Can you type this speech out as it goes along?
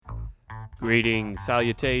Greetings,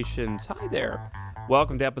 salutations, hi there.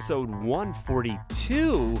 Welcome to episode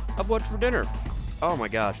 142 of What's for Dinner. Oh my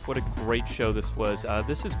gosh, what a great show this was.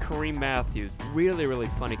 This is Kareem Matthews, really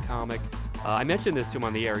funny comic. I mentioned this to him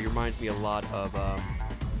on the air. He reminds me a lot of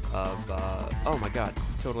oh my god,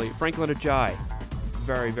 totally, Franklin Ajaye.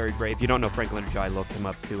 Very great. If you don't know Franklin Ajaye, look him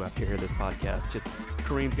up too after you hear this podcast. Just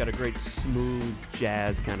Kareem's got a great smooth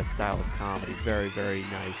jazz kind of style of comedy. Very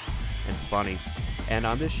nice and funny. And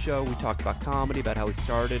on this show, we talked about comedy, about how he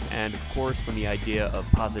started, and of course, when the idea of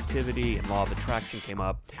positivity and law of attraction came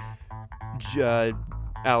up,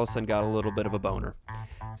 Allison got a little bit of a boner.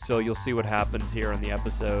 So you'll see what happens here on the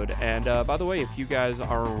episode. And by the way, if you guys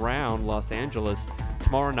are around Los Angeles,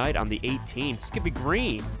 tomorrow night on the 18th, Skippy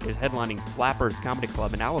Green is headlining Flappers Comedy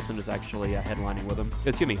Club, and Allison is actually headlining with him.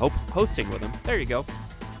 Excuse me, hosting with him. There you go.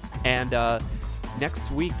 And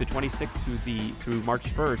next week, the 26th through March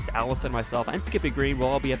 1st, Allison, myself, and Skippy Green will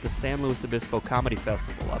all be at the San Luis Obispo Comedy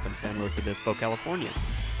Festival up in San Luis Obispo, California.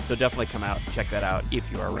 So definitely come out and check that out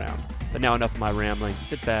if you are around. But now enough of my rambling.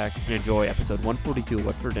 Sit back and enjoy episode 142 of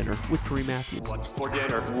What's for Dinner with Kareem Matthews. What's for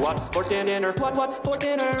dinner? What's for dinner? What's for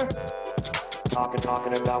dinner?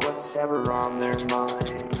 Talking about what's ever on their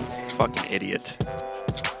minds. Fucking idiot.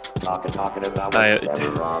 Talking about what's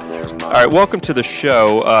ever on their minds. All right, welcome to the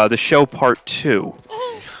show part 2.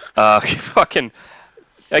 Fucking,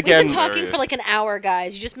 again. We've been talking for like an hour,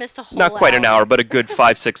 guys. You just missed a whole Not quite an hour, but a good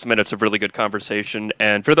 5-6 minutes of really good conversation.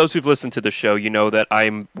 And for those who've listened to the show, you know that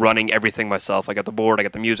I'm running everything myself. I got the board, I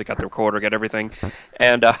got the music, I got the recorder, I got everything.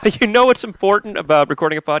 And you know what's important about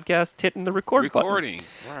recording a podcast? Hitting the record button. Right.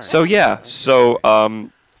 So yeah, so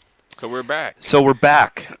we're back. So we're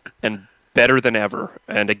back and better than ever.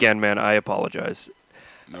 And again, man, I apologize.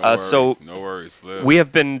 No worries, Flip. We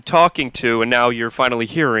have been talking to, and now you're finally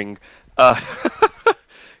hearing,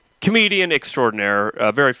 comedian extraordinaire,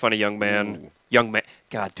 a very funny young man. Ooh. Young man.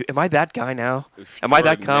 God, dude, am I that guy now? Am I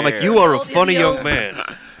that comic? You are a funny young man.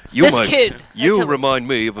 You remind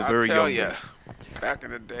me of a very young man. Back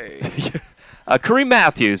in the day. Kareem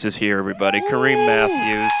Matthews is here, everybody. Ooh. Kareem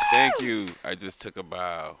Matthews. Thank you. I just took a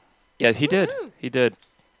bow. Yeah, he did. He did.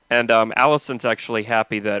 And Allison's actually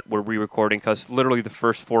happy that we're re-recording because literally the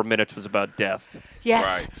first 4 minutes was about death. Yes,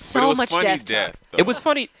 right. so much funny death. though. It was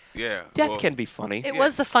funny. Yeah. Death can be funny. It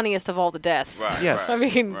was the funniest of all the deaths. Right. Yes. Right, I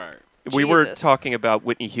mean, right. We were Jesus. talking about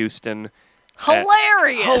Whitney Houston.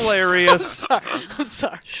 Hilarious. Hilarious. I'm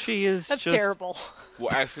sorry. She is That's just terrible. Well,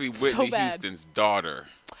 actually, Whitney bad. Houston's daughter.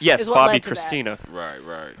 Yes, is what Bobby led to that. Christina,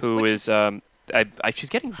 Right. who Which is she's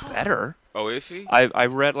getting better. Oh, is she? I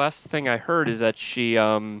read last thing I heard is that she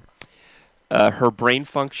her brain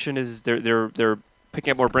function is they're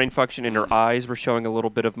picking up more brain function in her eyes. Were showing a little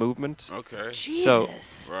bit of movement. Okay.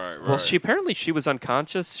 Jesus. Right. Well, she was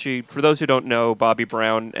unconscious. For those who don't know, Bobby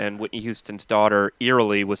Brown and Whitney Houston's daughter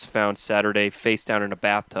eerily was found Saturday face down in a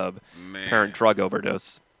bathtub, Man. apparent drug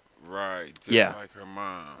overdose. Right. Just Yeah. like her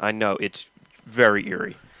mom. I know, it's very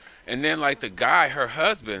eerie. And then, like, the guy, her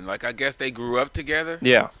husband, like, I guess they grew up together?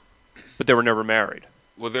 Yeah, but they were never married.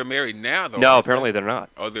 Well, they're married now, though. No, aren't apparently they? they're not.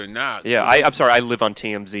 Oh, they're not. Yeah, I'm sorry, I live on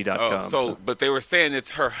TMZ.com. Oh, but they were saying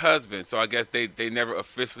it's her husband, so I guess they never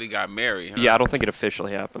officially got married, huh? Yeah, I don't think it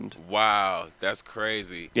officially happened. Wow, that's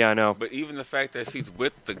crazy. Yeah, I know. But even the fact that she's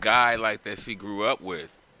with the guy, like, that she grew up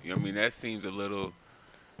with, you know what I mean? That seems a little,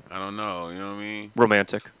 I don't know, you know what I mean?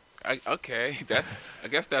 Romantic. Okay, I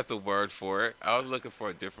guess that's a word for it. I was looking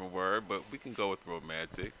for a different word, but we can go with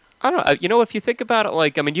romantic. I don't know. You know, if you think about it,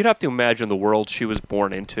 like, I mean, you'd have to imagine the world she was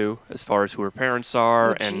born into as far as who her parents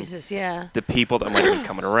are and Jesus, yeah. the people that might be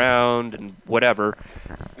coming around and whatever.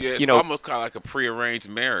 Yeah, it's You know, almost kind of like a prearranged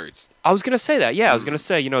marriage. I was going to say that. Yeah, I was going to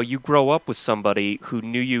say, you know, you grow up with somebody who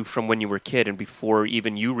knew you from when you were a kid and before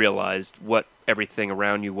even you realized what everything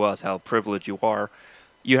around you was, how privileged you are.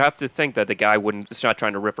 You have to think that the guy is not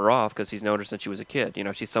trying to rip her off because he's known her since she was a kid. You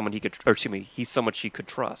know, he's someone she could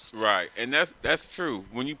trust. Right, and that's true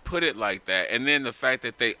when you put it like that. And then the fact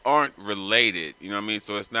that they aren't related, you know what I mean?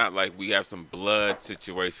 So it's not like we have some blood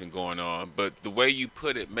situation going on, but the way you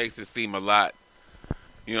put it makes it seem a lot,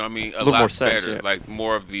 you know what I mean, a little lot more sense, better, yeah. like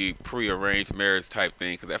more of the prearranged marriage type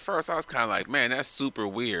thing. Because at first I was kind of like, man, that's super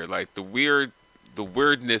weird. Like the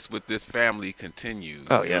weirdness with this family continues.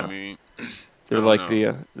 Oh, you know yeah. what I mean? They're like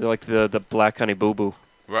the Black Honey Boo Boo.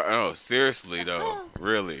 Right, oh, seriously though,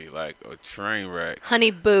 really, like a train wreck. Honey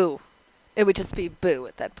Boo. It would just be Boo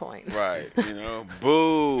at that point. Right, you know,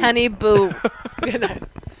 boo. Honey Boo. Good night.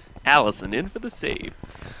 Allison in for the save.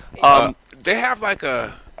 They have like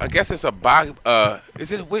I guess it's a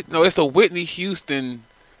it's a Whitney Houston.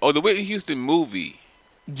 Oh, the Whitney Houston movie.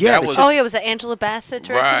 Yeah, That was- Oh, yeah, was it Angela Bassett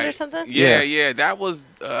directed right. it or something? Yeah. That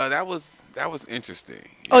was interesting.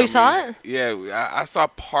 Oh, you know saw what I mean? it? Yeah, I saw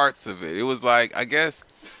parts of it. It was like, I guess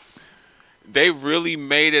they really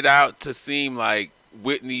made it out to seem like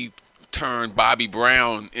Whitney turned Bobby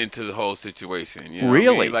Brown into the whole situation. You know what I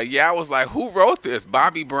Really? mean? Like, yeah, I was like, who wrote this?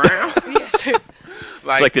 Bobby Brown? Yes. It's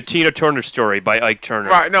like the Tina Turner story by Ike Turner.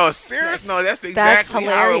 Right? No, serious. No, that's exactly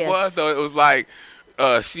how it hilarious. was. Though it was like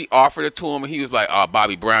she offered it to him, and he was like, "Oh,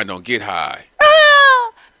 Bobby Brown don't get high,"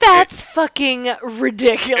 Ah, that's fucking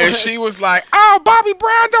ridiculous. and she was like, "Oh, Bobby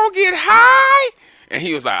Brown don't get high," and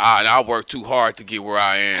he was like, "Ah, I work too hard to get where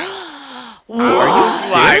I am." Are you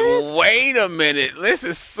serious? Like, wait a minute, this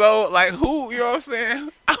is so like who? You know what I'm saying?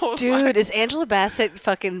 I was Dude, like, is Angela Bassett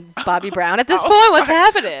fucking Bobby Brown at this I was point? What's like-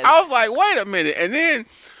 happening? I was like, wait a minute, and then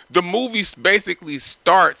the movie basically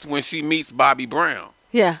starts when she meets Bobby Brown.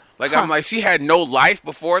 Yeah. Like, Huh. I'm like, she had no life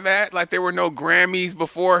before that. Like, there were no Grammys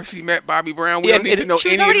before she met Bobby Brown. We Yeah, don't need to know She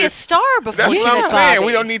was any of already a this. star before That's she what I'm met saying. Bobby.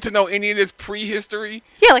 We don't need to know any of this prehistory.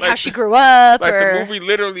 Yeah, like how like she the- grew up, Like, or the movie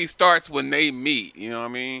literally starts when they meet. You know what I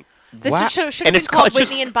mean? this Wow. should have And been it's called it's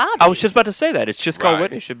just- Whitney and Bobby. I was just about to say that. It's just called Right.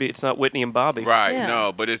 Whitney. It should be. It's not Whitney and Bobby. Right. Yeah.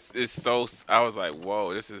 No, but it's so. I was like,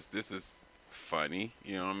 whoa, this is funny.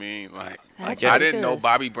 You know what I me? Like, That's I didn't know ridiculous.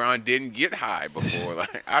 Bobby Brown didn't get high before.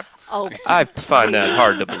 Like, I. Oh, I find that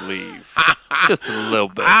hard to believe. Just a little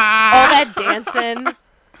bit. all that dancing.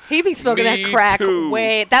 He be smoking that Me crack too.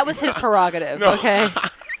 way. That was his prerogative. No. Okay.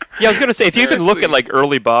 Yeah, I was gonna say if you even look at Seriously. like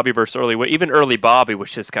early Bobby versus early Whitney, even early Bobby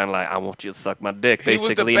was just kind of like I want you to suck my dick, He was the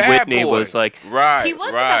basically. And bad Whitney boy. was like, right. He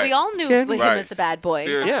was right. the we all knew Yeah. him Right. as the bad boy.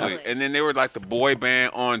 Seriously. Exactly. And then they were like the boy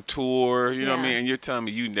band on tour, you know what I Yeah. mean? And you're telling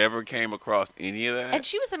me you never came across any of that? And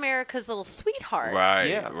she was America's little sweetheart. Right,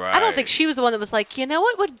 Yeah. right. I don't think she was the one that was like, you know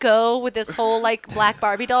what would go with this whole like black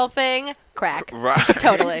Barbie doll thing? Crack. Right.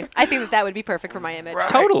 Totally. I think that would be perfect for my image. Right.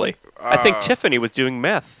 totally. I think Uh, Tiffany was doing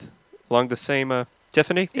meth along the same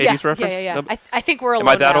Tiffany 80s Yeah, reference. yeah. Nope. I think we're alone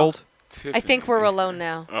Am I that now. old? I think we're alone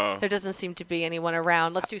now. Oh. There doesn't seem to be anyone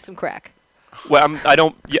around. Let's do some crack. Well, I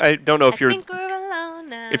don't know if I you're think we're alone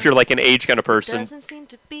now. if you're like an age kind of person. Doesn't seem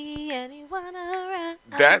to be anyone around.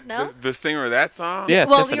 That no. the singer of that song? Yeah,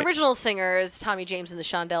 Well, Tiffany. the original singer is Tommy James and the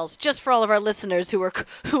Shondells. Just for all of our listeners who are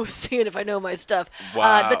seeing if I know my stuff.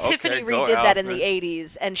 Wow, But Tiffany okay, go, redid that in Allison. the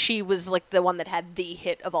 '80s, and she was like the one that had the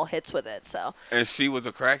hit of all hits with it. So And she was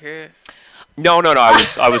a crackhead? No.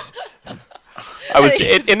 I was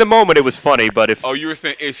in the moment. It was funny, but if Oh, you were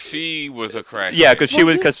saying if she was a crackhead. yeah, because she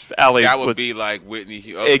was because Allie that would was. be like Whitney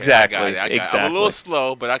Houston. Okay, Exactly, I got it. I'm a exactly. little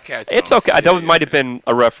slow, but I catch it. It's okay. I don't. Might have been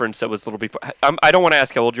a reference that was a little before. I don't want to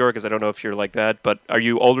ask how old you are because I don't know if you're like that. But are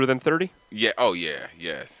you older than 30? Yeah. Oh, yeah.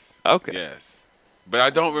 Yes. Okay. Yes. But I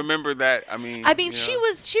don't remember that. I mean, you she know.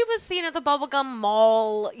 was the bubblegum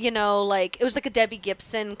mall, like it was like a Debbie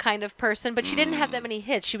Gibson kind of person, but she didn't have that many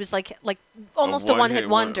hits. She was like almost a one-hit one-hit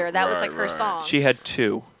wonder. That was like right, her right. song. She had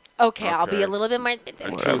two. Okay, I'll be Okay. a little bit more.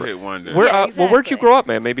 A Whatever. two-hit wonder. Where? Yeah, Well, where'd you exactly. grow up,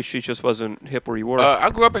 man? Maybe she just wasn't hip where you were.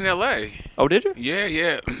 I grew up in L.A. Oh, did you? Yeah,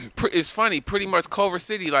 yeah. It's funny. Pretty much Culver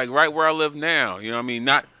City, like right where I live now. You know what I mean?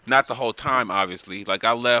 Not the whole time, obviously. Like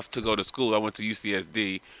I left to go to school. I went to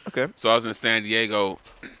UCSD. Okay. So I was in San Diego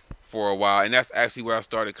for a while, and that's actually where I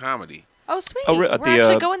started comedy. Oh, sweet. Oh, We're at the,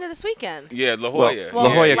 actually going there this weekend. Yeah, La Well, Jolla.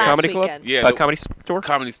 La Jolla last Comedy weekend. Club. Yeah, the- Comedy store.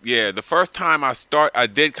 Comedy. Yeah, the first time I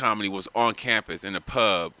did comedy was on campus in a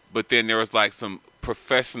pub, but then there was like some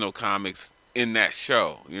professional comics in that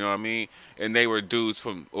show. You know what I mean? And they were dudes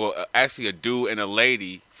from, actually a dude and a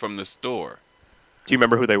lady from the store. Do you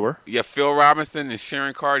remember who they were? Yeah, Phil Robinson and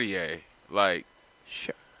Sharon Cartier. Like,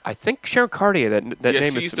 I think Sharon Cartier. That yeah,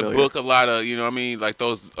 name she is used familiar. to book a lot of, you know what I mean, like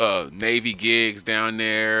those Navy gigs down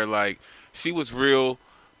there. Like, she was real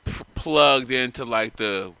plugged into like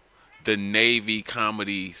the Navy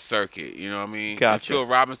comedy circuit. You know what I mean? And Gotcha. Phil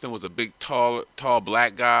Robinson was a big, tall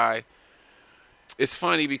black guy. It's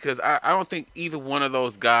funny because I don't think either one of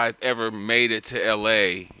those guys ever made it to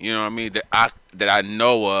L.A. You know what I mean? That I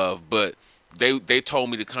know of, but they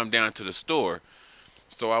told me to come down to the store,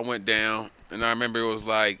 so I went down. And I remember it was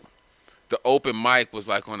like the open mic was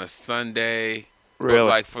like on a Sunday. Really? But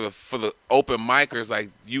like for the open micers, like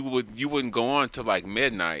you wouldn't go on till like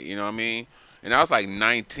midnight. You know what I mean? And I was like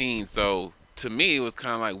 19, so to me it was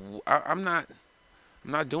kind of like I'm not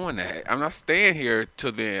doing that. I'm not staying here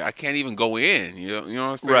till then. I can't even go in. You know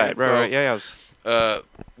what I'm saying? Right. So, Right. Yeah. I was,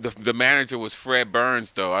 the manager was Fred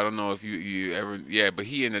Burns though. I don't know if you ever but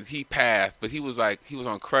he passed. But he was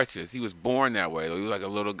on crutches. He was born that way. He was like a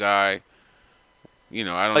little guy You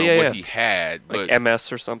know, I don't know yeah, what yeah. he had, but Like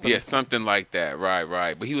MS or something. yeah, something like that.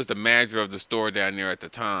 Right. But he was the manager of the store down there at the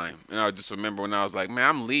time. And I just remember when I was like, man,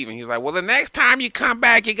 I'm leaving. He was like, well, the next time you come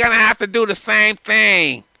back, you're going to have to do the same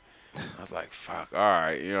thing. I was like, fuck, all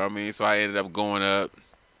right. You know what I mean? So I ended up going up.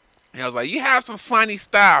 And I was like, you have some funny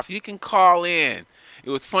stuff. You can call in. It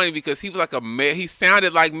was funny because he was like he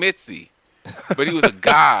sounded like Mitzi, but he was a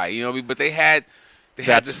guy, you know what I mean? But they had the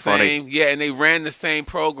That's same, funny. yeah, and they ran the same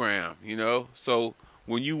program, you know? So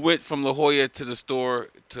when you went from La Jolla to the store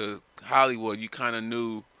to Hollywood, you kind of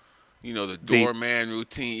knew, you know, the doorman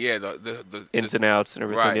routine. Yeah, the ins and outs and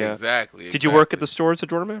everything. Right, Yeah. exactly. Did you work at the store as a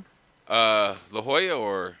doorman? La Jolla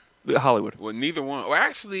or Hollywood. well, neither one. Well,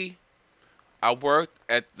 actually, I worked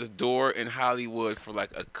at the door in Hollywood for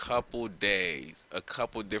like a couple days, a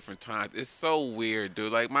couple different times. It's so weird,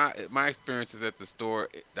 dude. Like my experiences at the store,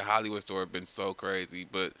 the Hollywood store, have been so crazy.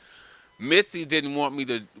 But Mitzi didn't want me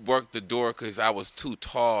to work the door because I was too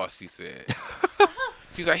tall, she said.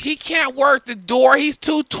 She's like, he can't work the door. He's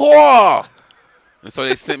too tall. And so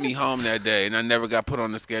they sent me home that day, and I never got put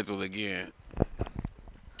on the schedule again.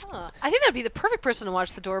 I think that'd be the perfect person to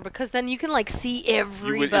watch the door because then you can like see You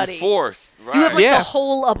everybody. would enforce, right? You have like Yeah. the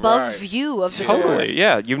whole above Right. view of the Totally. door.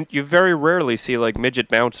 Yeah. You very rarely see like midget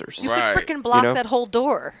bouncers. You Right. could freaking block You know? that whole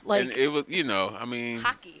door like and it was, you know, I mean,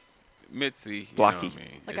 hockey, Mitzi, you Blocky. know what I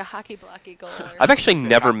mean? like a hockey blocky goaler. I've actually Say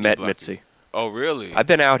never hockey met blocky. Mitzi. Oh, really? I've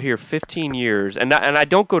been out here 15 years, and I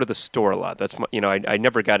don't go to the store a lot. That's my, you know, I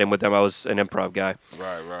never got in with them. I was an improv guy.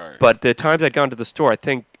 Right. But the times I'd gone to the store, I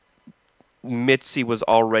think Mitzi was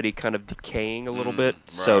already kind of decaying a little bit,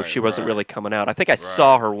 so right, she wasn't right. really coming out. I think I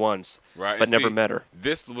saw her once, Right. but And never see, met her.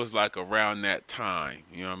 This was like around that time.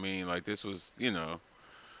 You know what I mean? Like this was, you know.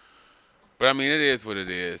 But I mean, it is what it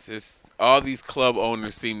is. It's all these club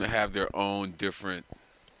owners seem to have their own different,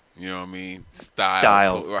 you know what I mean, style.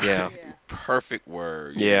 Style, yeah. Perfect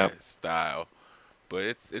word. Yeah. Style. But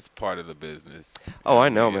it's part of the business. Oh, I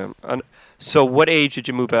It know, is. man. So what age did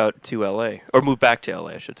you move out to L.A.? Or move back to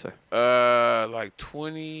L.A., I should say? Like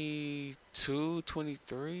 22,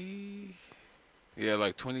 23. Yeah,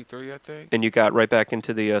 like 23, I think. And you got right back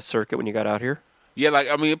into the circuit when you got out here? Yeah, like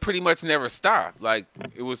I mean, it pretty much never stopped. Like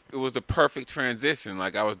it was the perfect transition.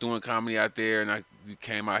 Like I was doing comedy out there, and I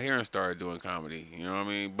came out here and started doing comedy. You know what I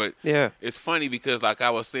mean? But Yeah. it's funny because, like I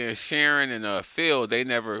was saying, Sharon and Phil, they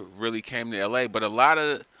never really came to LA. But a lot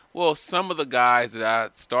of, well, some of the guys that I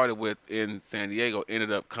started with in San Diego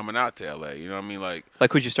ended up coming out to LA. You know what I mean? Like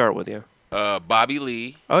Like, who'd you start with, yeah? Bobby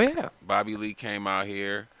Lee. Oh, yeah. Bobby Lee came out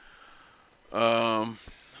here.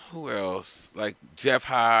 Who else? Like Jeff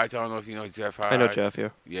Hodge. I don't know if you know Jeff Hodge. I know Jeff, yeah.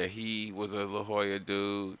 Yeah, he was a La Jolla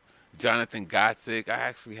dude. Jonathan Gotzik. I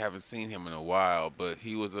actually haven't seen him in a while, but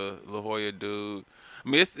he was a La Jolla dude. I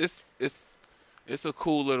mean, it's a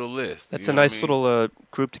cool little list. That's you a know what I nice mean? little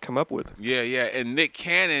group to come up with. Yeah. And Nick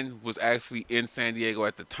Cannon was actually in San Diego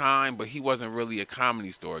at the time, but he wasn't really a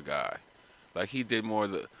Comedy Store guy. Like he did more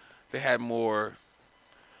they had more.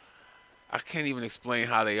 I can't even explain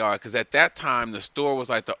how they are because at that time the store was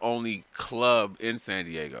like the only club in San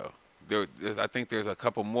Diego. I think there's a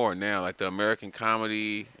couple more now, like the American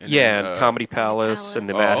Comedy. And Yeah, then, and Comedy Palace and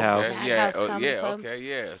the Madhouse. Okay. Yeah, Madhouse Comedy Club. okay,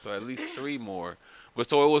 yeah. So at least 3 more. But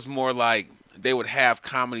so it was more like they would have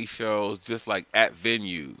comedy shows just like at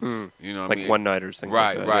venues. You know what I Like mean? one-nighters, things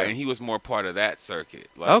Right, like that. right. yeah. And he was more part of that circuit.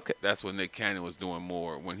 Like, Okay. That's when Nick Cannon was doing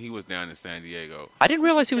more when he was down in San Diego. I didn't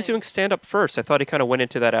realize he was Interesting. doing stand-up first. I thought he kind of went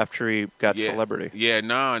into that after he got celebrity. Yeah,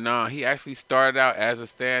 no. He actually started out as a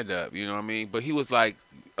stand-up, you know what I mean? But he was like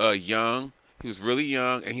young. He was really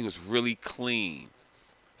young, and he was really clean.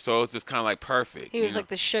 So it was just kind of like perfect. He was you like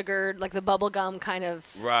the sugar, like the bubble gum kind of,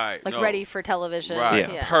 know? Right. like no, ready for television.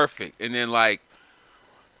 Right. Yeah. Perfect. And then like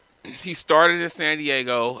he started in San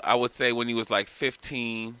Diego, I would say when he was like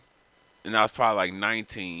 15, and I was probably like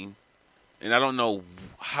 19. And I don't know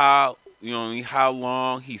how, you know what I mean, how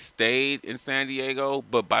long he stayed in San Diego,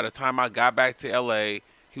 but by the time I got back to LA,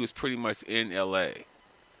 he was pretty much in LA.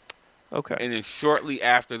 Okay. And then shortly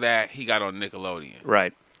after that, he got on Nickelodeon.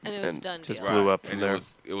 Right. And it was done just deal. blew up from and there.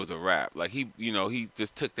 It was a wrap. Like he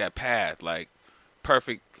just took that path, like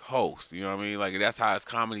perfect host. You know what I mean? Like that's how his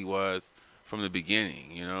comedy was from the beginning.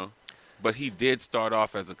 You know, but he did start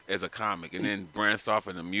off as a comic, and then branched off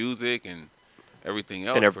into music and everything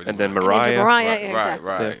else. And, pretty and then much. Mariah. Into Mariah, Right, yeah, exactly.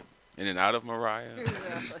 right. Yeah. And then out of Mariah.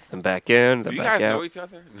 Then back in, Do then you back guys out. know each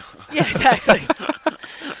other? No. Yeah, exactly.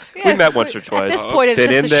 We met once or twice. At this point, it's Been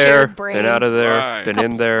just in a there, shared brain. been out of there, Right. been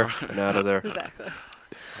in there, been out of there. Exactly.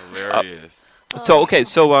 Hilarious. So okay,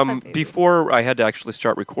 so Hi, baby. before I had to actually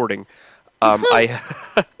start recording, I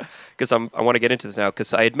because I want to get into this now,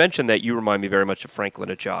 because I had mentioned that you remind me very much of Franklin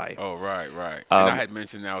Ajayi. Oh, right. And I had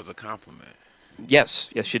mentioned that was a compliment. Yes,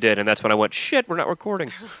 you did, and that's when I went, shit, we're not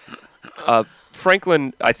recording.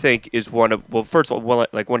 Franklin, I think, is one of first of all,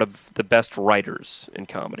 one of the best writers in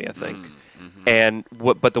comedy, I think. And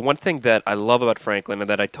but the one thing that I love about Franklin and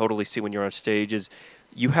that I totally see when you're on stage is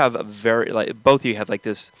you have a very both of you have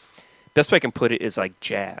this. Best way I can put it is like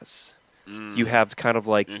jazz. You have kind of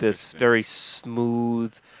like this very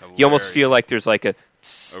smooth. Hilarious. You almost feel like there's like a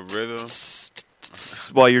rhythm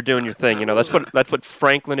while you're doing your thing. That's what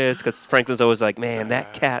Franklin is, because Franklin's always like, man,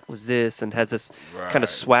 that cat was this, and has this kind of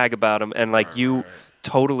swag about him, and you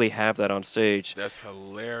totally have that on stage. That's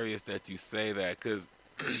hilarious that you say that, because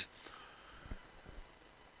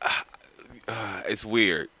it's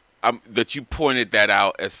weird that you pointed that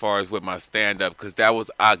out as far as with my stand-up, because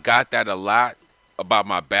I got that a lot about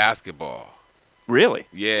my basketball. Really?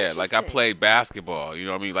 Yeah, like I played basketball, you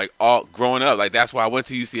know what I mean? Like all growing up, like that's why I went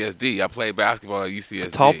to UCSD. I played basketball at UCSD.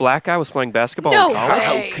 A tall black guy was playing basketball No in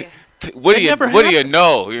college? way. What do you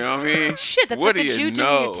know? You know what I mean? Shit, that's what like do a Jew you doing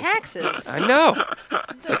know? your taxes. I know.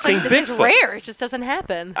 It's like seeing this is Bigfoot. rare. It just doesn't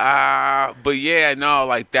happen. But yeah, no,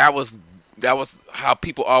 like that was how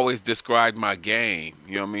people always described my game.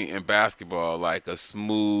 You know what I mean? In basketball, like a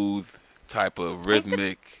smooth type of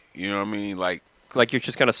rhythmic. You know what I mean? Like you're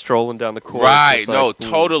just kind of strolling down the court. right? just No, like,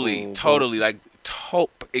 totally. Like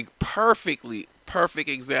perfect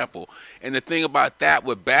example. And the thing about that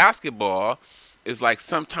with basketball is like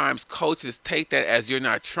sometimes coaches take that as you're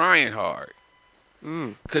not trying hard,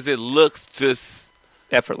 because it looks just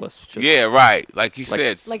effortless. yeah, right. Like you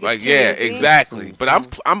said, like like it's too yeah, easy? exactly. But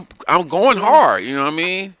I'm going hard. You know what I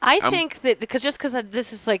mean? I think that because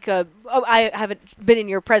this is like I haven't been in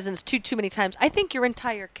your presence too many times. I think your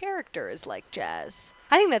entire character is like jazz.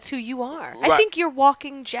 I think that's who you are. I Right. think you're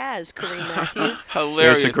walking jazz, Kareem Matthews.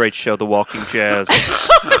 Hilarious. There's a great show, The Walking Jazz.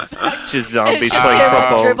 Just zombies It's playing just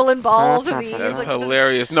trombone. dribbling balls with these. That's like,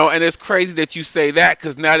 hilarious. No, and it's crazy that you say that,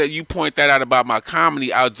 because now that you point that out about my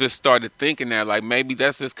comedy, I just started thinking that like maybe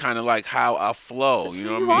that's just kind of like how I flow. That's You who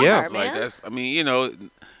know you what I mean? Yeah. are, Like man.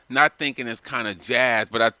 not thinking it's kind of jazz,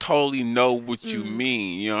 but I totally know what you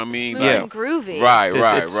mean. You know what I mean? Smooth Yeah. and groovy. Right.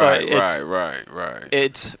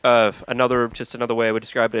 It's another way I would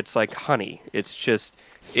describe it. It's like honey. It's just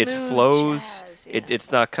it Smooth flows. jazz, yeah.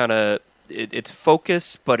 It's not kind of it's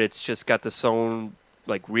focused, but it's just got this own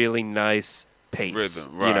like really nice pace.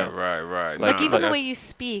 Rhythm. you know? Right. Like, Nah, Even the that's way you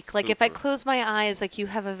speak, like if I super. close my eyes, like you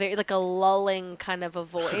have a very like a lulling kind of a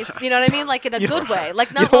voice. You know what I mean? Like in a good way.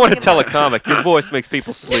 Like not You don't want lulling to in tell a a- comic. Your voice makes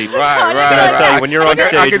people sleep. Right. I tell you, when you're on I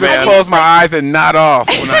stage, can just man. close my eyes and nod off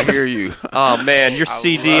when I hear you. Oh man, your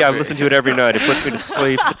CD, love I it. listen to it every night. It puts me to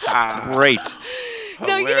sleep. It's great.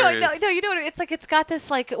 No, you know, Hilarious. it's like it's got this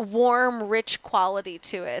like warm, rich quality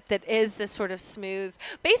to it that is this sort of smooth.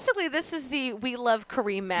 Basically, this is the We Love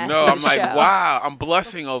Kareem Matthews No, I'm like, show. wow, I'm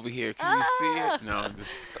blushing over here. Can you see it? No, I'm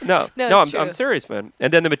just No, No, it's I'm true. serious, man.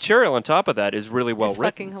 And then the material on top of that is really well It's written.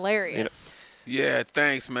 fucking hilarious. yeah.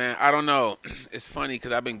 Thanks, man. I don't know. It's funny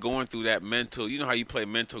because I've been going through that mental. You know how you play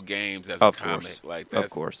mental games as Of a comic. course. Like Of that's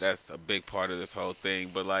course. that's a big part of this whole thing.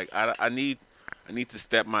 But like, I need to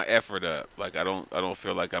step my effort up. Like I don't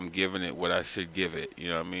feel like I'm giving it what I should give it. You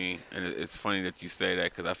know what I mean? And it's funny that you say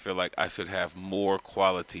that, because I feel like I should have more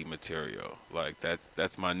quality material. Like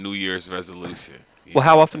that's my New Year's resolution. you Well, know?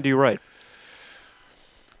 how often do you write?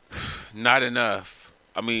 Not enough.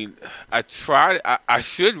 I mean, I tried. I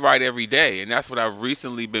should write every day, and that's what I've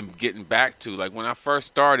recently been getting back to. Like when I first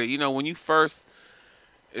started, when you first,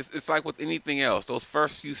 it's like with anything else. Those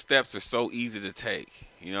first few steps are so easy to take.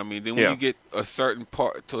 You know what I mean? Then when Yeah. you get a certain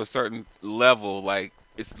part to a certain level, like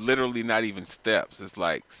it's literally not even steps. It's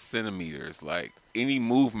like centimeters. Like any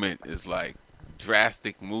movement is like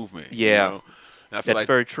drastic movement. you Yeah. know? And I feel That's like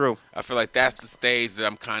very true. I feel like that's the stage that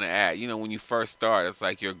I'm kind of at. When you first start, it's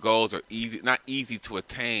like your goals are not easy to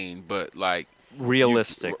attain, but like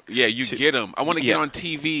Realistic. you to- get them. I want to yeah. get on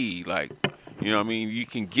TV, like, you know what I mean? You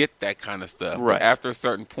can get that kind of stuff. But Right. after a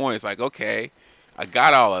certain point, it's like, okay, I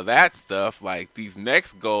got all of that stuff. Like these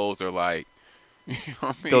next goals are like, you know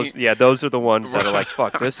what I mean? Those are the ones that are like,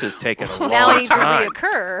 fuck, this is taking a long Now I need to time.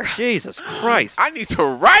 reoccur. Jesus Christ. I need to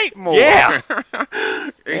write more. Yeah.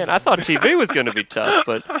 Man, I thought TV was going to be tough,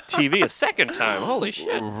 but TV a second time. Holy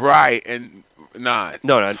shit. Right, and No.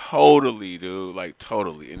 totally, dude, like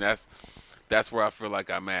totally, and that's where I feel like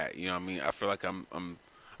I'm at. You know what I mean? I feel like I'm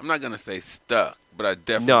not gonna say stuck, but I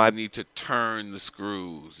definitely need to turn the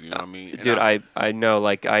screws. You know what I mean? And Dude, I know,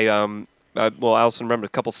 like, well, Allison, remember a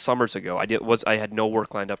couple summers ago, I had no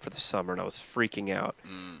work lined up for the summer, and I was freaking out.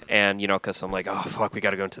 And, because I'm like, oh, fuck, we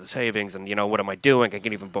got to go into the savings, and, what am I doing? I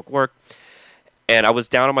can't even book work. And I was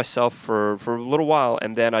down on myself for a little while,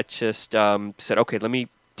 and then I just said, okay, let me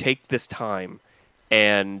take this time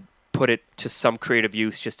and put it to some creative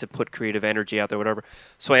use, just to put creative energy out there, whatever.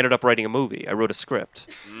 So I ended up writing a movie. I wrote a script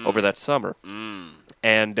over that summer.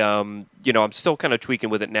 And, I'm still kind of tweaking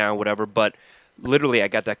with it now, whatever, but literally I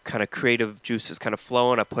got that kind of creative juices kind of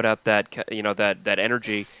flowing. I put out that, that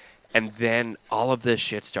energy, and then all of this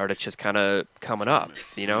shit started just kind of coming up,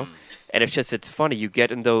 And it's funny. You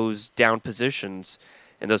get in those down positions,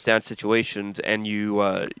 in those down situations, and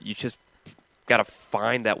you just got to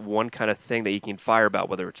find that one kind of thing that you can fire about,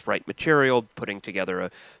 whether it's right material, putting together a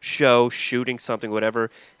show, shooting something, whatever,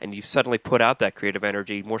 and you suddenly put out that creative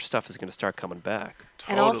energy, more stuff is going to start coming back.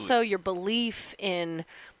 And also your belief in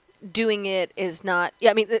doing it is not,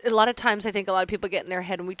 a lot of times I think a lot of people get in their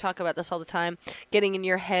head, and we talk about this all the time, getting in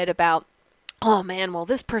your head about, oh man, well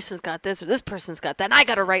this person's got this or this person's got that, and I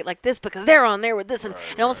got to write like this because they're on there with this, and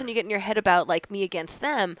all of a sudden you get in your head about like me against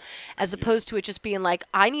them, as opposed to it just being like,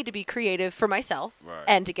 I need to be creative for myself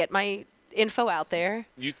and to get my info out there.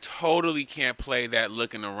 You totally can't play that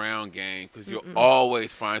looking around game because you'll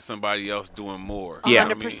always find somebody else doing more. Yeah.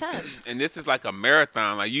 100%. And this is like a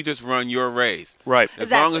marathon. Like, you just run your race. Right. As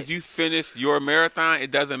long as you finish your marathon, it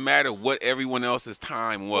doesn't matter what everyone else's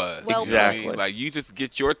time was. Well, you know what I mean? Exactly. Like, you just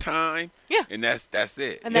get your time. Yeah. And that's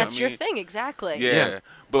it. And You know that's what I your mean? thing, exactly. Yeah.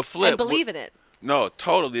 But flip. And believe in it. No,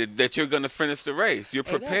 totally. That you're going to finish the race. You're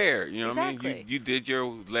There you go. prepared. You know what I mean? Exactly. You did your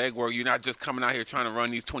leg work. You're not just coming out here trying to run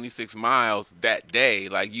these 26 miles that day.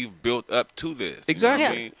 Like, you've built up to this. Exactly. You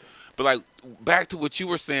know what I mean? But, like, back to what you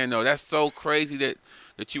were saying, though, that's so crazy that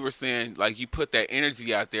you were saying, like, you put that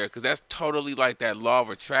energy out there, because that's totally like that law of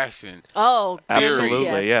attraction. Oh, Absolutely,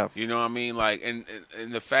 yes. yeah. You know what I mean? Like, and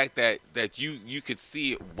the fact that you could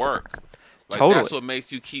see it work. Like, Totally. that's what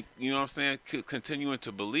makes you keep, you know what I'm saying, continuing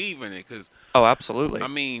to believe in it. Because, Oh, absolutely. I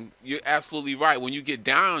mean, you're absolutely right. When you get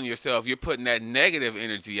down on yourself, you're putting that negative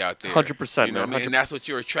energy out there. 100%, You know what I man, mean? And that's what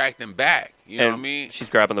you're attracting back. You know and what I mean? she's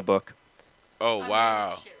grabbing the book. Oh,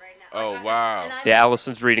 wow. Oh, wow. Yeah,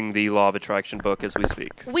 Allison's reading the Law of Attraction book as we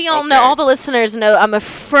speak. We all Okay. know, all the listeners know, I'm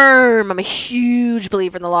a huge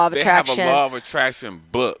believer in the law of They attraction. have a law of attraction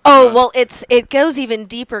book. Oh, huh? well, it goes even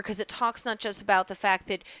deeper because it talks not just about the fact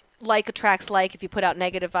that like attracts like. If you put out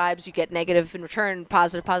negative vibes, you get negative in return,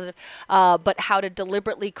 positive, but how to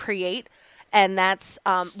deliberately create. And that's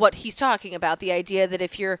what he's talking about, the idea that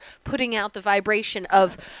if you're putting out the vibration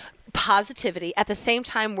of positivity at the same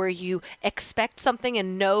time where you expect something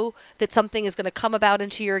and know that something is going to come about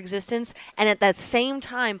into your existence, and at that same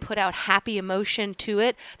time put out happy emotion to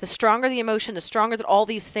it, the stronger the emotion, the stronger that all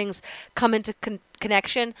these things come into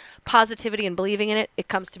connection, positivity and believing in it, it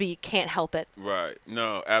comes to be, you can't help it. Right.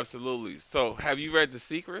 No, absolutely. So, have you read The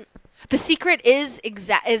Secret? The Secret is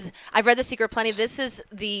I've read The Secret plenty. This is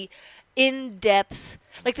the in-depth,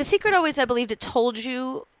 like The Secret always, I believed, it told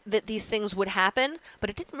you that these things would happen, but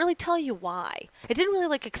it didn't really tell you why. It didn't really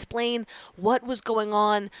like explain what was going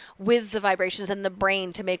on with the vibrations and the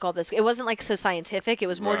brain to make all this. It wasn't like so scientific. It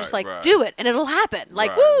was more just like, Right. do it and it'll happen. Like,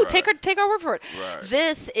 Right, woo, right. take our word for it. Right.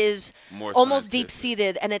 This is More almost scientific.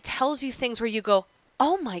 deep-seated, and it tells you things where you go,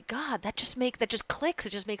 oh my God, that just clicks. It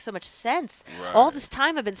just makes so much sense. Right. All this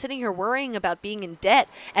time I've been sitting here worrying about being in debt,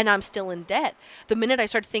 and I'm still in debt. The minute I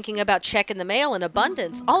start thinking about check in the mail and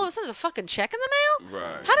abundance, all of a sudden there's a fucking check in the mail?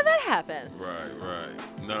 Right. How did that happen?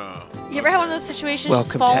 Right. No. You ever had one of those situations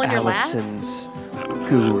just Welcome fall to in your lap? Allison's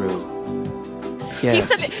Guru. He Yes.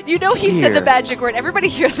 said, he said the Here. magic word. Everybody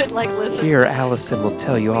here that like listens. Here, Allison will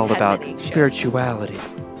tell you all had about many shows. spirituality.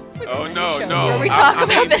 Oh, no, Shows no. Where we I- talk I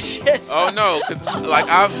about mean- this shit. Oh no, because like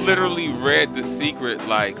I've literally read The Secret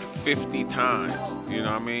like 50 times. You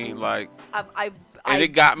know what I mean? Like, and it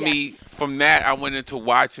got me yes. from that. I went into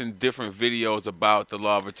watching different videos about the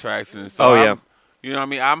law of attraction. And so Oh, I'm- yeah. You know what I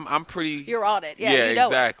mean? I'm pretty. You're on it. Yeah, you know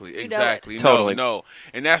exactly, it. You know it. exactly. Totally. No,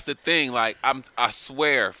 and that's the thing. Like I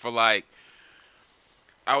swear, for like,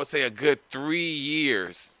 I would say a good 3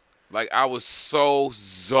 years. Like, I was so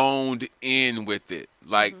zoned in with it.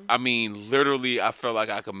 Like, Mm-hmm. I mean, literally, I felt like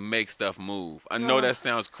I could make stuff move. I know that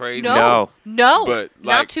sounds crazy. No, But,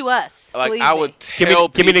 not like- to us. Like, believe I me. would Give me, tell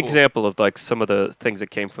give me an people- example of like some of the things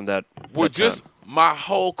that came from that. Well, that just time. my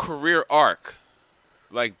whole career arc.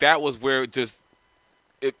 Like, that was where it just,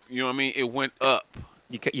 it. You know what I mean? It went up.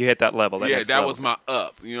 You hit that level. That Yeah, next that level. was my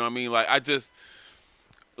up. You know what I mean? Like, I just,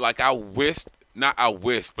 like, I wished, not I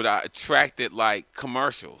wished, but I attracted, like,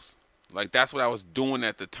 commercials. Like, that's what I was doing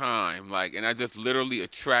at the time. Like, and I just literally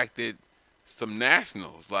attracted some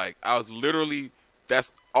nationals. Like I was literally,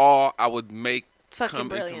 that's all I would make It's fucking come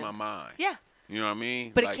brilliant. into my mind. Yeah. You know what I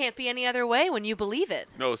mean? But Like, it can't be any other way when you believe it.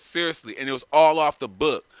 no, seriously. And it was all off the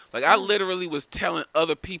book. Like, I literally was telling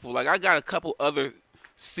other people. Like, I got a couple other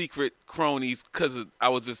secret cronies because I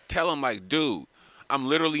was just telling them, like, dude, I'm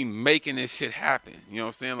literally making this shit happen. You know what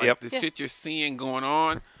I'm saying? Like, Yep. the Yeah. shit you're seeing going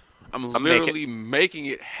on, I'm making- literally making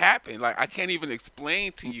it happen. Like, I can't even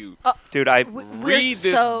explain to you. Dude, I We're Read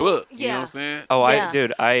this so- book. You know yeah. what I'm saying?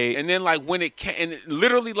 Yeah. And then, like, when it came, and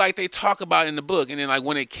literally, like, they talk about it in the book. And then, like,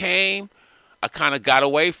 when it came, I kind of got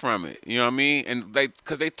away from it. You know what I mean? And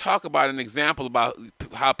because they talk about an example about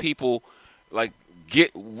how people, like,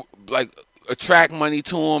 attract money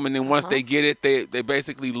to them. And then once they get it, they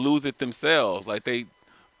basically lose it themselves. Like, they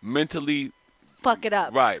mentally, Fuck it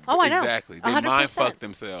up. right. Oh, I know. Exactly. They 100%. mind fuck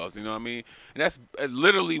themselves. You know what I mean? And that's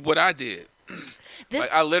literally what I did. This,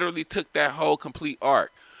 Like, I literally took that whole complete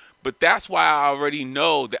arc. But that's why I already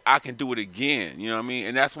know that I can do it again. You know what I mean?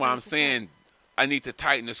 And that's why I'm 100%. saying I need to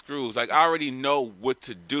tighten the screws. Like, I already know what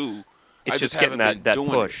to do. I it's just getting haven't that been doing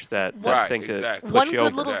push, it. that Right, thing to exactly. push One you good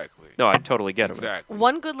over. little- Exactly. No, I totally get it. Exactly.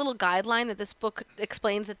 one good little guideline that this book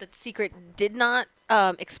explains that The Secret did not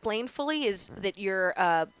explain fully is that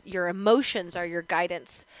your emotions are your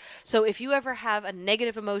guidance. So if you ever have a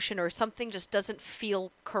negative emotion or something just doesn't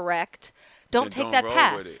feel correct, don't Then take don't that roll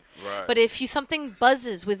path. with it. Right. But if something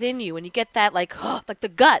buzzes within you and you get that like the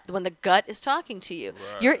gut, when the gut is talking to you,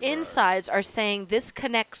 your right. insides are saying this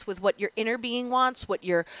connects with what your inner being wants, what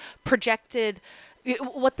your projected,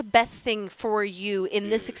 what the best thing for you in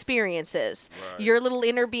this experience is. Right. Your little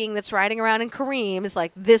inner being that's riding around in Kareem is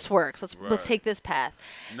like, this works. Let's Right. take this path.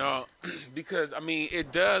 No, because, I mean,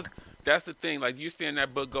 it does. That's the thing. Like, you saying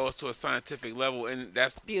that book goes to a scientific level, and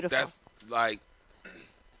that's Beautiful. That's like,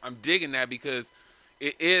 I'm digging that because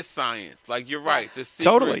it is science. Like, you're right. Yes. The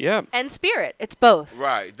secret, Totally, yeah. And spirit, it's both.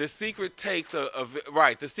 Right. The secret takes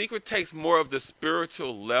right. The secret takes more of the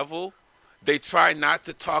spiritual level. They try not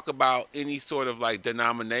to talk about any sort of like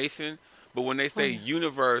denomination, but when they say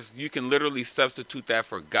universe, you can literally substitute that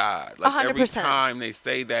for God. Like every 100%. time they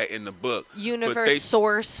say that in the book. But Universe, they-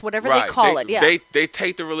 source, whatever right, they call it. Yeah. They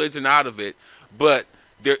take the religion out of it, but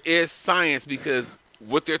there is science because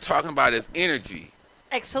what they're talking about is energy.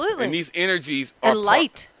 Absolutely. And these energies are and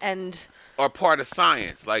light and are part of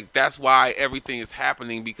science. Like, that's why everything is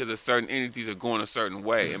happening, because of certain energies are going a certain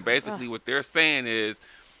way. And basically what they're saying is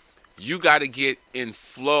you got to get in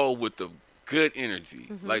flow with the good energy.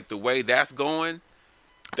 Mm-hmm. Like, the way that's going,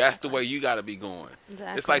 that's the way you got to be going.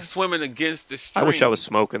 Exactly. It's like swimming against the stream. I wish I was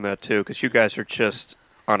smoking that too, because you guys are just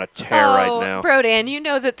on a tear right now. Brodan, you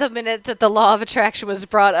know that the minute that the law of attraction was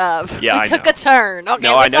brought up, Yeah, we I took know. a turn. Okay,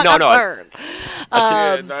 No, I know- took no, a no, I- turn.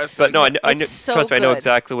 Yeah, no, it's But no, like- I know, It's so trust me, I know good.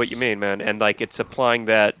 exactly what you mean, man. And like, it's applying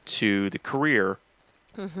that to the career,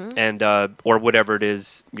 Mm-hmm. and or whatever it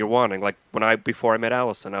is you're wanting. Like before I met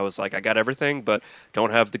Allison, I was like, I got everything, but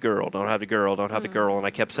don't have the girl, don't have the girl, don't have the girl, and I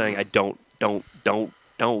kept saying, I don't.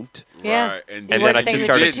 Yeah. Right. And You And weren't then I saying just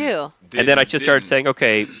that started- you do And then I just started didn't. saying,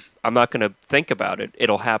 okay, I'm not going to think about it.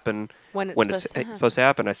 It'll happen when it's when supposed it's to happen. supposed to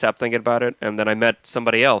happen. I stopped thinking about it, and then I met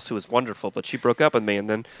somebody else who was wonderful, but she broke up with me, and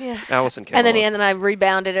then Yeah. Allison came And then, along. and then I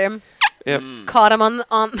rebounded him, Yep. caught him on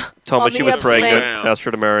Told on me she the was upswing. pregnant, Damn. asked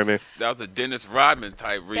her to marry me. That was a Dennis Rodman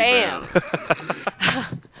type Damn. rebound.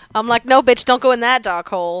 I'm like, no, bitch, don't go in that dark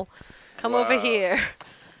hole. Come over Wow. here.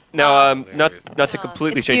 Now, not Hilarious. to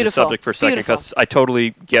completely It's change the beautiful. subject for a It's second, beautiful. because I totally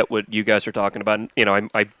get what you guys are talking about. And, you know,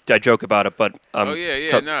 I joke about it, but Oh yeah,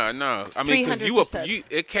 so- no. I mean, because 300%.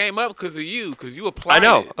 it came up because of you, because you applied. I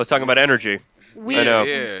know. It. I was talking about energy. We I know.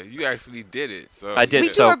 Yeah, you actually did it. So I did. we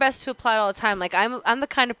so- do our best to apply it all the time. Like I'm the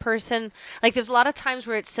kind of person, like there's a lot of times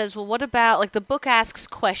where it says, well, what about, like the book asks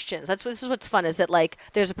questions. This is what's fun, is that like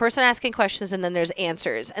there's a person asking questions and then there's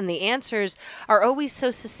answers, and the answers are always so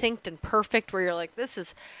succinct and perfect where you're like, this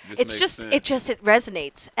is, Just it's makes just sense. it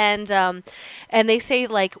resonates. And they say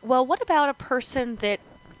like, well, what about a person that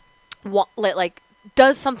like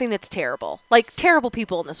does something that's terrible, like terrible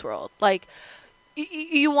people in this world, like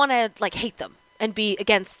you want to like hate them and be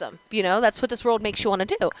against them, you know, that's what this world makes you want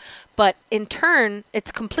to do. But in turn,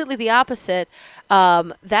 it's completely the opposite.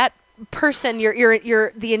 That person,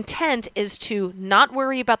 the intent is to not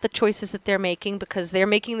worry about the choices that they're making, because they're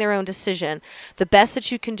making their own decision. The best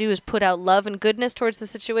that you can do is put out love and goodness towards the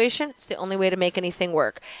situation. It's the only way to make anything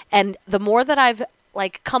work. And the more that I've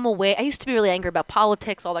like come away. I used to be really angry about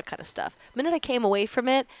politics, all that kind of stuff. The minute I came away from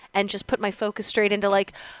it and just put my focus straight into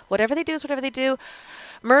like whatever they do is whatever they do.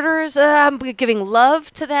 Murderers, I'm giving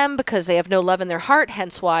love to them because they have no love in their heart,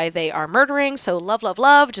 hence why they are murdering. So love, love,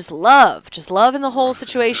 love, just love in the whole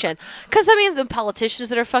situation. Because I mean, the politicians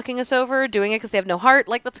that are fucking us over, doing it because they have no heart,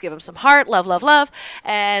 like let's give them some heart, love, love, love,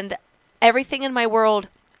 and everything in my world.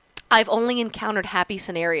 I've only encountered happy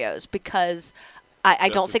scenarios because I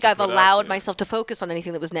don't what think you I've put out allowed there. myself to focus on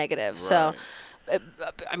anything that was negative. So,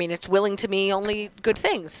 I mean, it's willing to me only good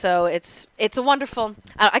things. So it's a wonderful.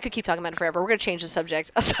 I could keep talking about it forever. We're gonna change the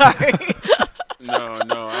subject. Sorry. No,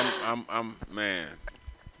 I'm man.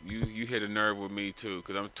 You hit a nerve with me too,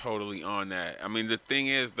 because I'm totally on that. I mean, the thing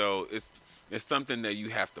is though, it's something that you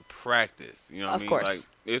have to practice. You know what I Of mean? course. Like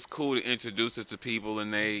it's cool to introduce it to people,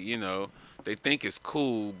 and they think it's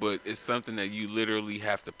cool, but it's something that you literally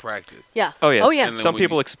have to practice. Yeah. Oh yeah. Oh yeah. And then Some when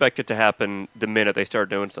people you- expect it to happen the minute they start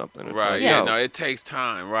doing something. It's Right. like, Yeah. no. No, it takes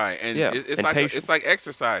time. Right. And Yeah, it's and like patience. it's like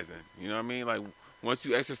exercising. You know what I mean? Like once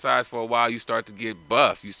you exercise for a while, you start to get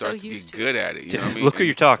buff. You start to used get to good at it. You know what I mean? Look who And-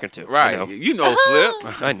 you're talking to. Right. You know? You know,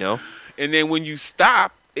 Flip. I know. And then when you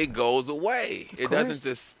stop, it goes away. It course. doesn't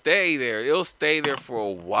just stay there. It'll stay there for a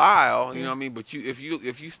while. You know what I mean? But if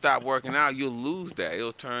you stop working out, you'll lose that.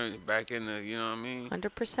 It'll turn back into, you know what I mean?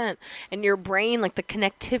 100%. And your brain, like the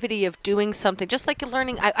connectivity of doing something, just like you're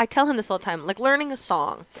learning. I tell him this all the time, like learning a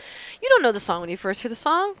song. You don't know the song when you first hear the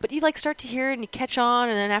song, but you like start to hear it and you catch on,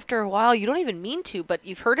 and then after a while, you don't even mean to, but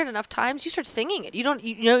you've heard it enough times, you start singing it. You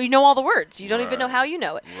know all the words. You don't even know Right. how you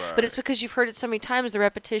know it. Right. But it's because you've heard it so many times, the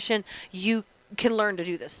repetition, you can learn to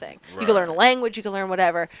do this thing. You Right. can learn a language, you can learn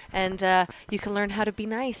whatever, and you can learn how to be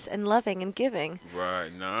nice and loving and giving. Right.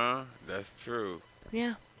 Nah, that's true.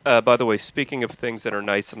 Yeah. By the way, speaking of things that are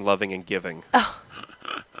nice and loving and giving, That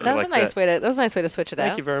was like a nice that. way to. That was a nice way to switch it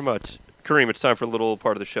Thank out. you very much. Kareem, it's time for a little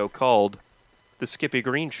part of the show called The Skippy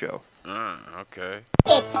Green Show. Okay.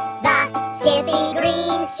 It's the Skippy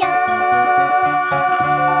Green Show.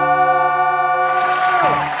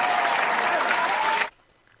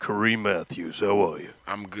 Kareem Matthews, how are you?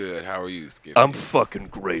 I'm good. How are you, Skip? I'm fucking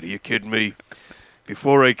great. Are you kidding me?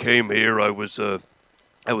 Before I came here, I was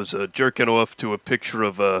jerking off to a picture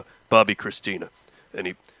of Bobby Christina. And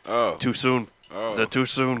he Oh. too soon? Oh. Is that too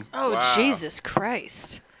soon? Oh, Wow. Jesus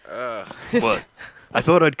Christ. What? I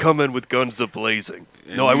thought I'd come in with guns a-blazing.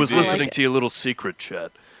 No, I you was did. listening I like to your little secret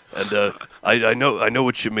chat, and I know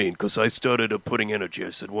what you mean, because I started putting energy. I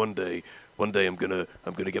said one day I'm gonna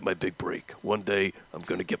get my big break. One day I'm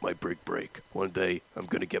gonna get my big break. One day I'm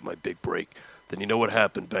gonna get my big break. Then you know what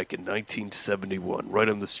happened back in 1971, right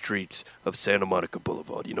on the streets of Santa Monica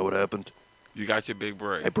Boulevard. You know what happened? You got your big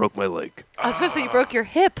break. I broke my leg. I was supposed to say you broke your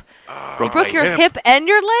hip. Broke Broke my your hip and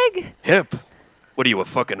your leg? Hip. What are you, a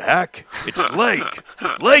fucking hack? It's leg.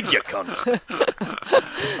 Leg, you cunt.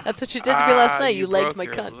 That's what you did to me last night. You legged broke my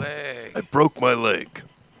your cunt. leg. I broke my leg.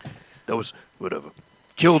 That was whatever.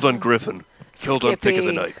 Killed on Griffin. Killed on Thick of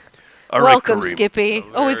the Skippy. Night. All right, Welcome, Kareem. Skippy.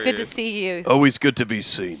 Always good to Hilarious. see you. Always good to be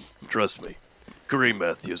seen. Trust me. Kareem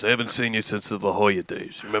Matthews. I haven't seen you since the La Jolla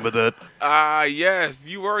days. Remember that? Yes,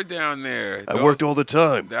 you were down there. I worked all the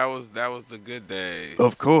time. That was the good days.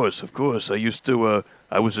 Of course. I used to.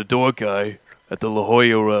 I was a door guy at the La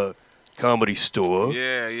Jolla Comedy Store.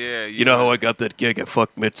 Yeah. You know how I got that gig? I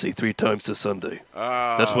fucked Mitzi 3 times a Sunday.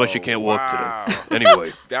 Oh, That's why she can't walk wow. today.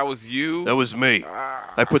 Anyway, That was you. that was me.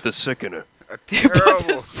 I put the sick in her.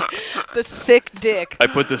 terrible. The sick dick. I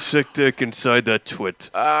put the sick dick inside that twit.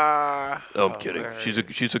 Oh, I'm kidding. hilarious.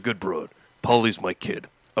 She's a good broad. Polly's my kid.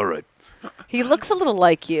 All right. He looks a little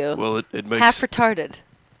like you. Well, it makes Half retarded.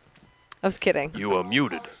 I was kidding. you are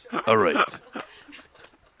muted. All right.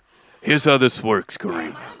 Here's how this works,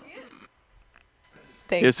 Kareem.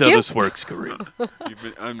 Thank Here's you. how this works, Kareem. You've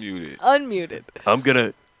been unmuted.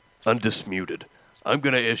 Unmuted. Undismuted. I'm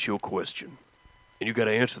gonna ask you a question, and you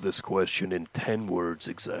gotta answer this question in 10 words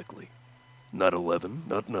exactly. Not 11,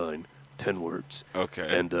 not 9, 10 words.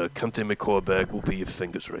 Okay. And Cunty McCawbag will be your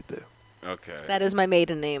fingers right there. Okay. That is my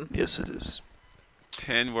maiden name. Yes, it is.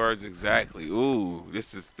 10 words exactly. Ooh,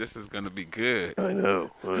 this is gonna be good. I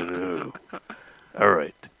know. All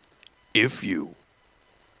right. If you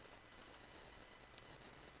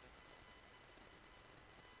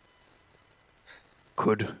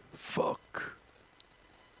could fuck.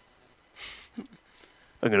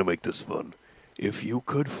 I'm going to make this fun. If you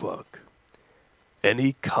could fuck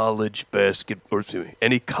any college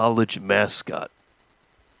any college mascot,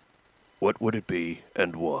 what would it be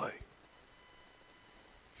and why?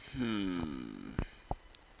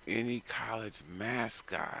 Any college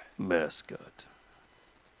mascot. Mascot.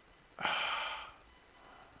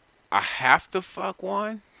 I have to fuck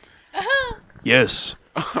one? Yes.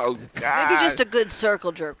 Oh God! Maybe just a good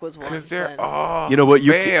circle jerk with one. Because they're then. all You know what,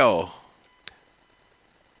 you male.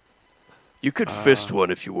 You could fist one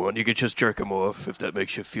if you want. You could just jerk him off if that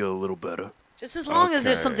makes you feel a little better. Just as long as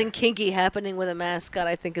there's Okay. something kinky happening with a mascot,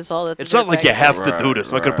 I think is all that. the It's not like dirtbags you have say. to do this.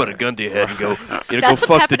 I'm not going to put a gun to your head and go, That's go what's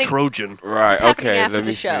fuck happening. the Trojan. Right. What's happening Okay. after Let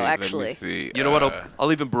me the show, see. actually? Let me see. You know what?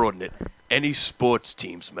 I'll even broaden it. Any sports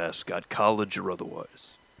team's mascot, college or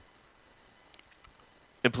otherwise.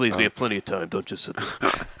 And please, we have plenty of time. Don't just sit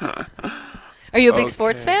there. Are you a big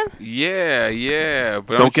sports fan? Yeah.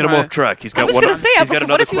 But Don't get him off track. He's I got was one. gonna say, He's got what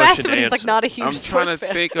another if you asked question him and to he's like answer. not a huge I'm trying to sports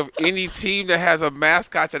fan? think of any team that has a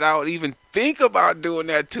mascot that I would even think about doing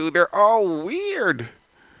that to. They're all weird.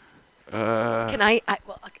 Can I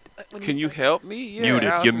well, when Can you start- help me? Yeah, Muted.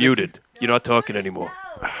 Allison, You're if muted. You're not talking anymore.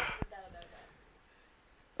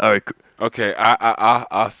 All right. Okay,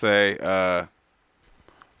 I'll say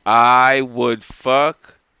I would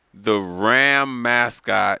fuck the Ram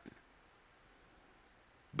mascot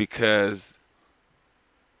because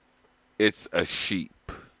it's a sheep.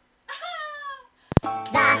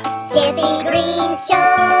 The Skippy Green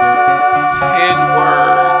Show. 10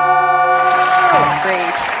 words.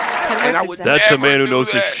 Great. And I would That's a never man who do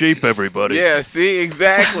knows his that. sheep, everybody. Yeah, see,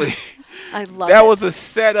 exactly. I love That it. was a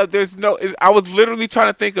setup. I was literally trying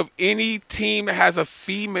to think of any team that has a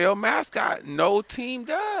female mascot. No team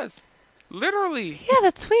does. Literally. Yeah,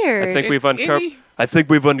 that's weird. I think we've uncovered. Any- I think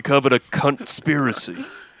we've uncovered a conspiracy.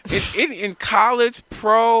 In college,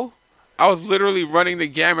 pro, I was literally running the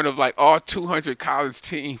gamut of like all 200 college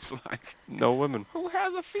teams. Like, No women. who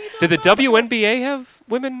has a female? Did the mascot? WNBA have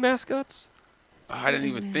women mascots? I didn't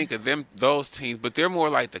even think of those teams, but they're more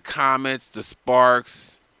like the Comets, the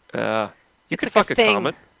Sparks. You could like a fuck a thing.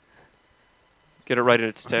 comet. Get it right in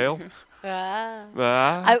its tail.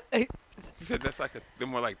 I, You said they're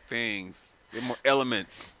more like things. They're more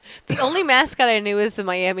elements. the only mascot I knew is the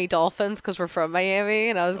Miami Dolphins because we're from Miami,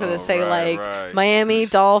 and I was gonna Oh, say right. Miami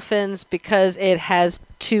Dolphins because it has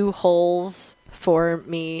 2 holes for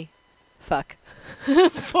me. Fuck.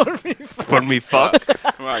 Pardon me, fuck.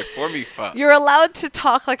 Right, for me, fuck. You're allowed to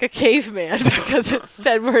talk like a caveman because it's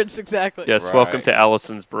 10 words exactly. Yes, Right. welcome to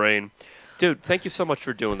Allison's brain. Dude, thank you so much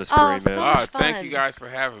for doing this, Oh, Kareem, so man. much Thank fun. you guys for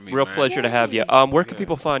having me. Real man. pleasure to have you. Where can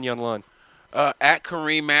people find you online? At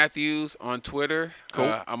Kareem Matthews on Twitter.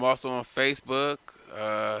 Cool. I'm also on Facebook,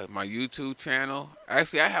 my YouTube channel.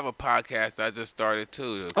 Actually, I have a podcast I just started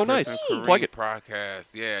too. The Oh, nice. Chris and Kareem Plug it.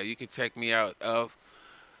 podcast. Yeah, you can check me out.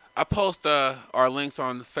 I post our links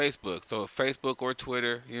on Facebook, so Facebook or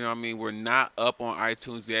Twitter. You know what I mean? We're not up on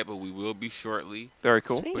iTunes yet, but we will be shortly. Very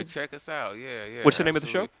cool. Sweet. But check us out. Yeah. What's the name of the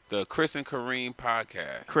show? absolutely. The Chris and Kareem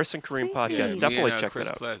podcast. Chris and Kareem Sweet. podcast. Yeah, me Definitely and, check Chris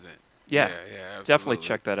that out. Pleasant. Yeah, definitely absolutely.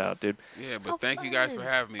 check that out, dude. Yeah, but Oh, thank you guys for fun.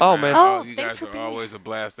 having me. Oh, man. man. Oh, You thanks guys for are being always a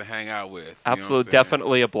blast to hang out with. You know what I'm Absolutely, saying?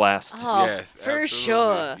 definitely a blast. Oh, Yes, for absolutely.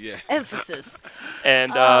 sure. Yeah. Emphasis.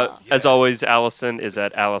 And Oh. as always, Allison is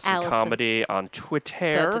at Allison Allison. Comedy on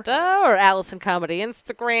Twitter. Or Allison Comedy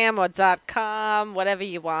Instagram or .com, whatever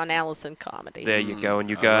you want, Allison Comedy. There you go. And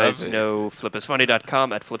you I guys love it. know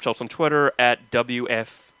flipisfunny.com, at FlipSchultz on Twitter, at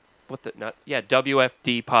WFD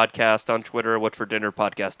podcast on Twitter, What's for Dinner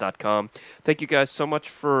podcast.com. Thank you guys so much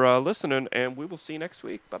for listening, and we will see you next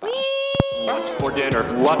week. Bye-bye. What's for dinner?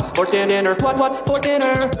 What's for dinner? What's for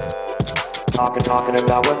dinner? Talking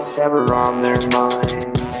about what's ever on their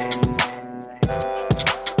minds.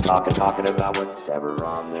 Talking about what's ever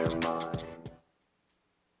on their minds.